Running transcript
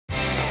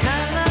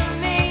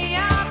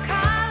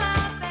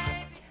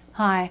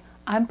Hi,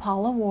 I'm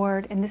Paula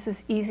Ward and this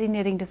is Easy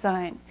Knitting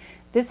Design.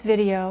 This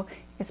video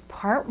is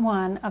part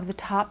 1 of the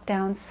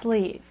top-down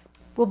sleeve.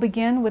 We'll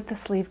begin with the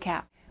sleeve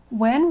cap.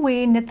 When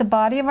we knit the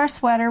body of our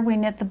sweater, we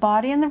knit the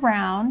body in the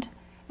round,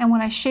 and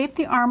when I shaped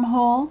the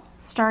armhole,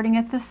 starting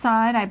at the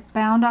side, I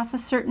bound off a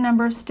certain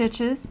number of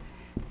stitches,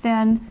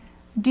 then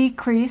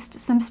decreased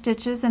some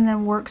stitches, and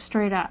then worked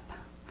straight up.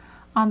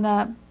 On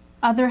the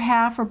other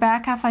half or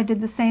back half, I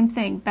did the same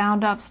thing,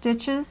 bound off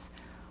stitches,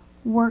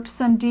 worked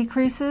some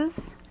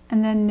decreases,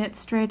 and then knit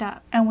straight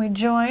up. And we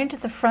joined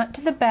the front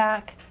to the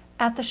back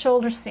at the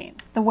shoulder seam.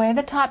 The way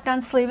the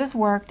top-down sleeve is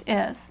worked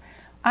is,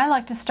 I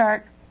like to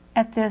start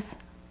at this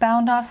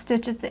bound off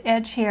stitch at the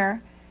edge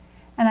here,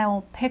 and I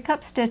will pick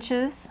up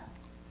stitches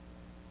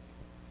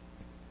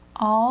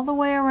all the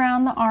way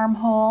around the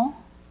armhole.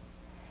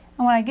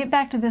 And when I get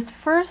back to this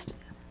first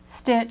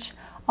stitch,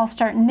 I'll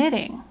start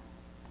knitting.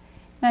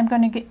 And I'm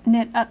going to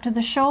knit up to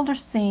the shoulder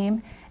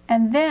seam,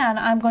 and then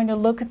I'm going to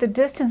look at the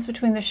distance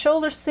between the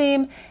shoulder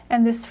seam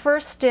and this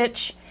first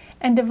stitch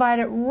and divide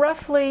it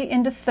roughly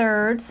into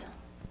thirds.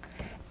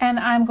 And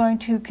I'm going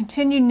to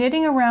continue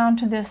knitting around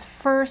to this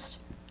first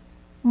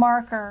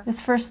marker,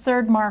 this first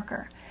third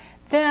marker.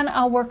 Then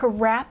I'll work a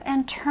wrap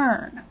and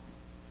turn.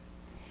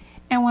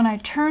 And when I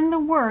turn the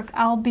work,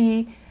 I'll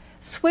be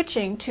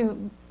switching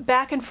to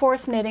back and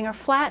forth knitting or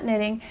flat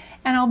knitting,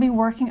 and I'll be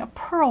working a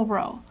purl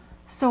row.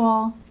 So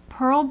I'll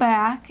purl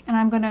back, and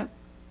I'm going to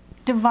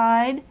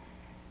divide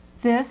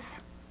this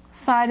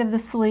side of the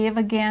sleeve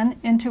again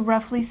into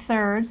roughly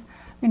thirds.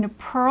 I'm going to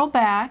purl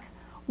back,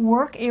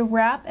 work a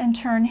wrap and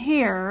turn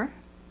here,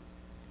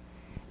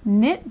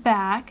 knit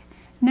back.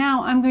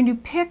 Now I'm going to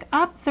pick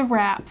up the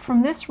wrap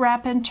from this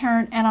wrap and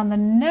turn, and on the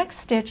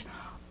next stitch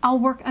I'll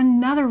work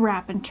another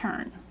wrap and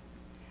turn.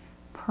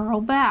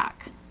 Purl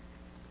back,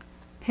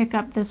 pick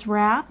up this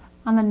wrap,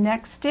 on the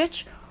next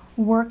stitch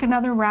work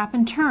another wrap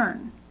and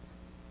turn.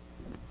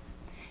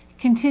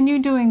 Continue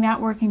doing that,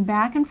 working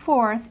back and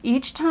forth,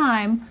 each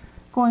time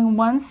going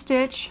one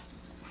stitch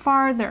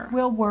farther.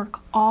 We'll work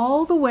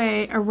all the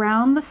way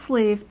around the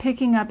sleeve,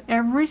 picking up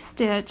every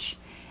stitch,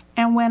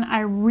 and when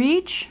I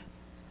reach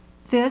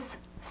this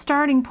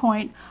starting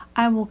point,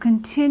 I will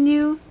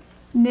continue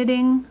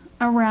knitting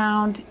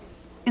around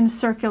in a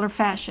circular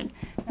fashion.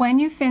 When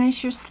you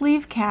finish your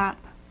sleeve cap,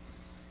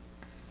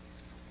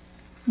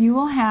 you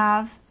will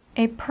have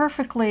a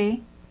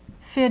perfectly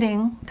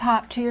fitting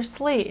top to your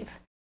sleeve.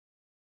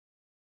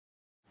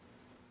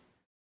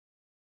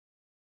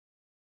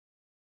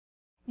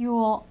 You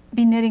will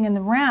be knitting in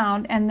the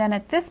round, and then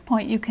at this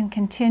point you can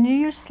continue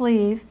your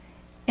sleeve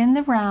in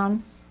the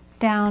round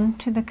down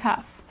to the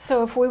cuff.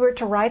 So if we were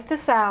to write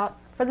this out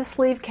for the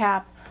sleeve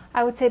cap,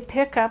 I would say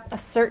pick up a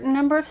certain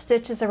number of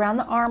stitches around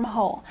the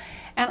armhole,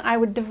 and I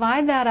would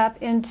divide that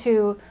up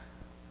into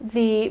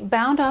the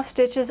bound off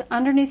stitches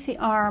underneath the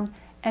arm,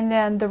 and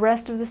then the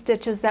rest of the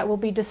stitches that will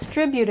be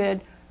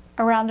distributed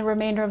around the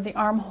remainder of the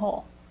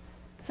armhole.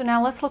 So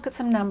now let's look at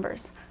some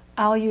numbers.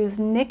 I'll use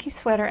Nikki's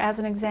sweater as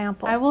an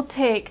example. I will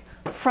take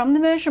from the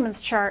measurements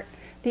chart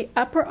the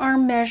upper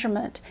arm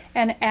measurement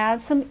and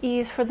add some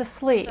ease for the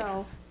sleeve.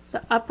 So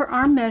the upper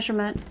arm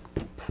measurement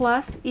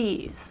plus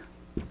ease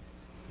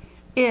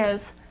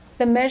is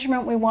the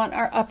measurement we want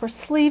our upper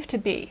sleeve to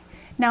be.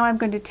 Now I'm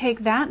going to take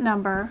that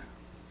number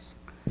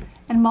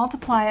and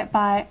multiply it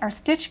by our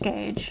stitch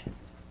gauge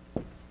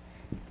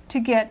to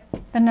get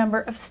the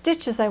number of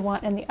stitches I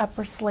want in the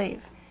upper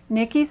sleeve.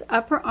 Nikki's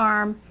upper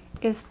arm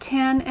is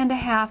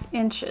 10.5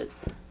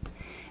 inches.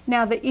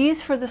 Now the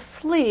ease for the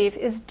sleeve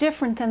is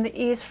different than the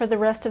ease for the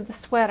rest of the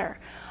sweater.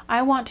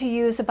 I want to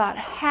use about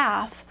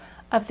half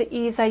of the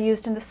ease I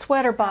used in the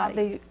sweater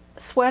body.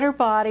 The sweater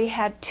body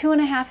had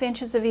 2.5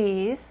 inches of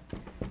ease.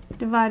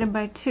 Divided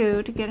by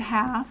 2 to get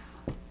half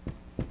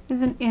is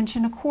 1.25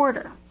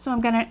 inches. So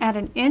I'm going to add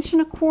 1.25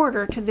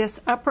 inches to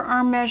this upper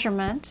arm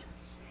measurement,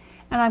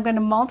 and I'm going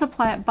to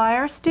multiply it by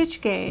our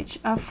stitch gauge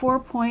of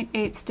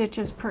 4.8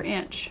 stitches per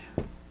inch.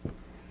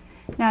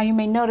 Now you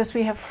may notice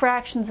we have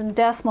fractions and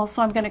decimals,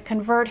 so I'm going to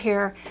convert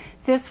here.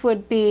 This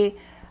would be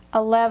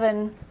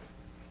 11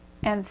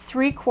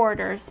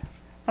 3/4,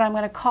 but I'm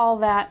going to call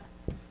that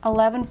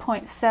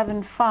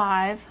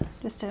 11.75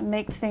 just to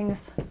make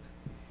things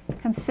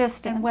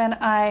consistent. When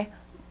I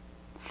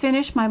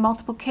finish my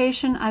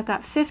multiplication, I've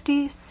got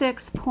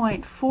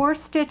 56.4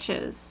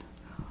 stitches,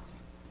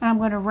 and I'm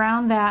going to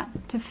round that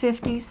to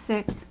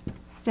 56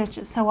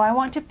 stitches. So I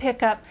want to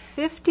pick up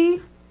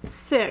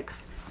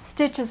 56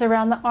 stitches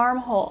around the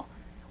armhole.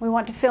 We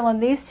want to fill in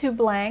these 2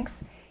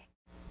 blanks.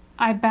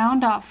 I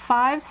bound off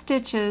 5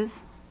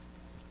 stitches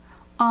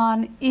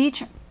on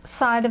each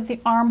side of the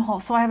armhole,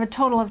 so I have a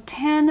total of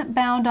 10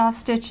 bound off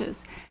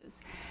stitches,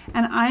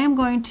 and I am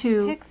going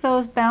to pick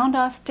those bound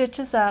off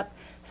stitches up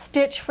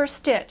stitch for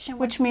stitch,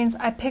 which means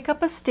I pick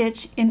up a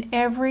stitch in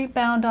every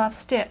bound off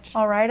stitch.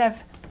 Alright,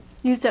 I've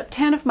used up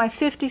 10 of my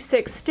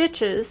 56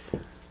 stitches.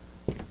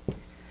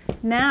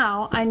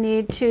 Now I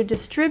need to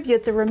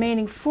distribute the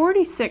remaining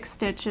 46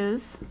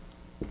 stitches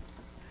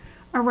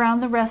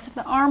around the rest of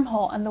the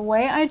armhole, and the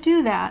way I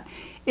do that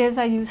is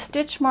I use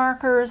stitch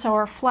markers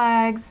or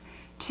flags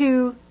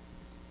to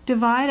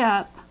divide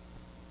up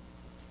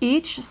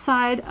each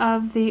side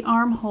of the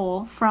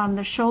armhole from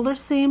the shoulder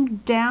seam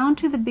down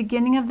to the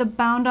beginning of the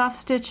bound off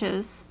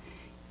stitches,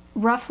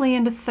 roughly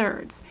into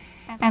thirds.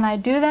 And I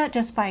do that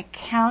just by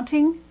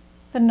counting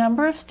the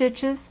number of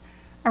stitches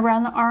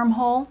around the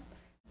armhole,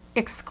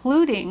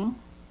 excluding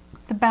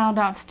the bound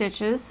off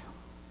stitches.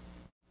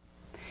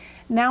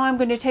 Now I'm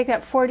going to take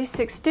that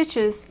 46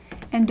 stitches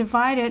and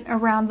divide it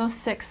around those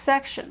 6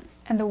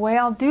 sections. And the way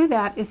I'll do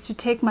that is to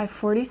take my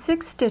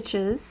 46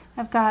 stitches,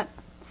 I've got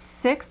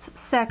 6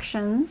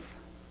 sections,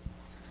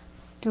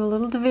 do a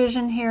little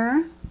division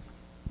here.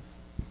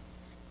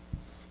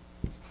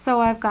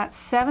 So I've got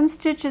 7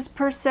 stitches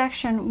per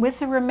section with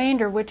the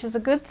remainder, which is a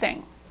good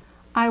thing.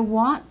 I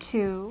want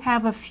to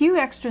have a few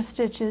extra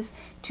stitches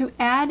to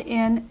add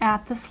in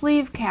at the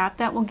sleeve cap.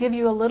 That will give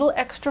you a little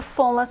extra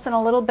fullness and a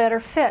little better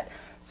fit.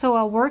 So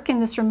I'll work in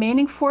this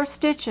remaining 4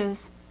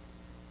 stitches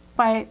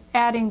by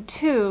adding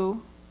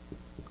 2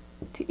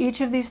 to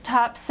each of these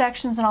top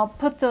sections, and I'll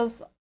put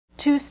those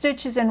 2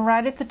 stitches in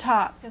right at the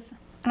top.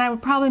 And I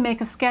would probably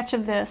make a sketch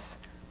of this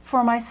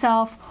for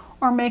myself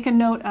or make a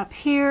note up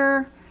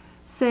here,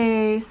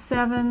 say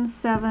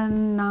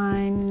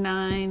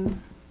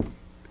 7799,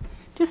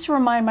 just to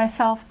remind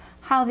myself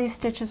how these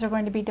stitches are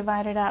going to be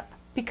divided up.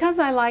 Because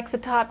I like the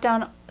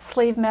top-down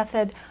sleeve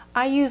method,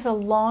 I use a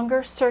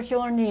longer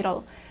circular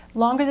needle,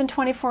 longer than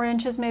 24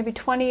 inches, maybe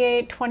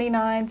 28,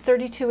 29,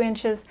 32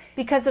 inches,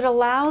 because it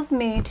allows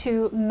me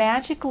to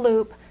magic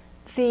loop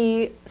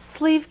the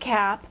sleeve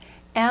cap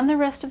and the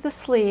rest of the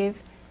sleeve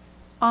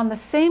on the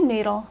same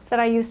needle that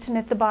I use to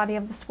knit the body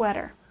of the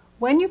sweater.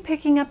 When you're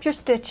picking up your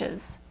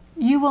stitches,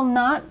 you will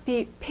not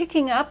be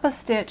picking up a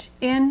stitch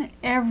in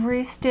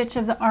every stitch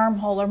of the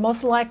armhole, or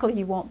most likely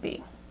you won't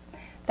be.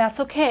 That's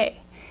okay.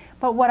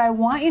 But what I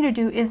want you to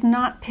do is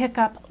not pick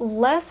up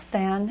less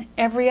than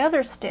every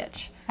other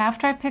stitch.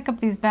 After I pick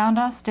up these bound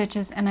off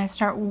stitches and I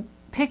start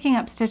picking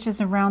up stitches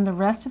around the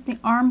rest of the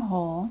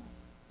armhole,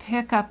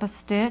 pick up a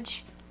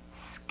stitch,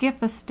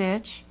 skip a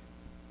stitch,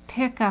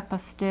 pick up a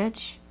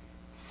stitch,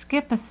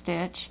 skip a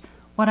stitch.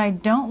 What I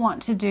don't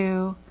want to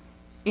do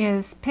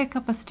is pick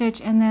up a stitch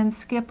and then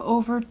skip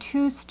over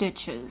 2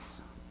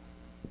 stitches.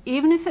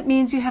 Even if it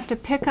means you have to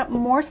pick up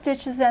more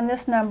stitches than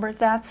this number,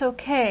 that's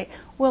okay.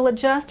 We'll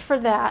adjust for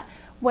that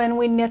when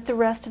we knit the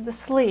rest of the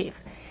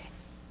sleeve.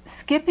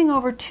 Skipping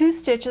over 2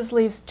 stitches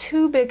leaves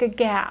too big a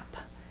gap,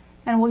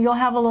 and you'll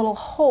have a little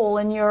hole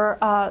in your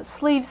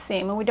sleeve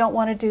seam, and we don't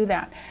want to do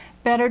that.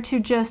 Better to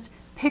just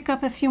pick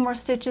up a few more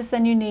stitches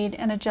than you need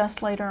and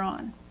adjust later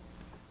on.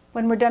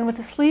 When we're done with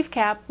the sleeve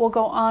cap, we'll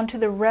go on to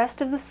the rest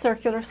of the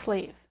circular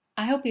sleeve.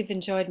 I hope you've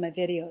enjoyed my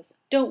videos.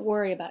 Don't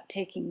worry about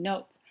taking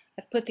notes.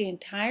 I've put the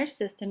entire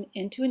system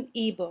into an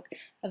ebook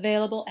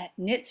available at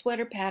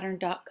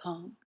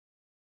knitsweaterpattern.com.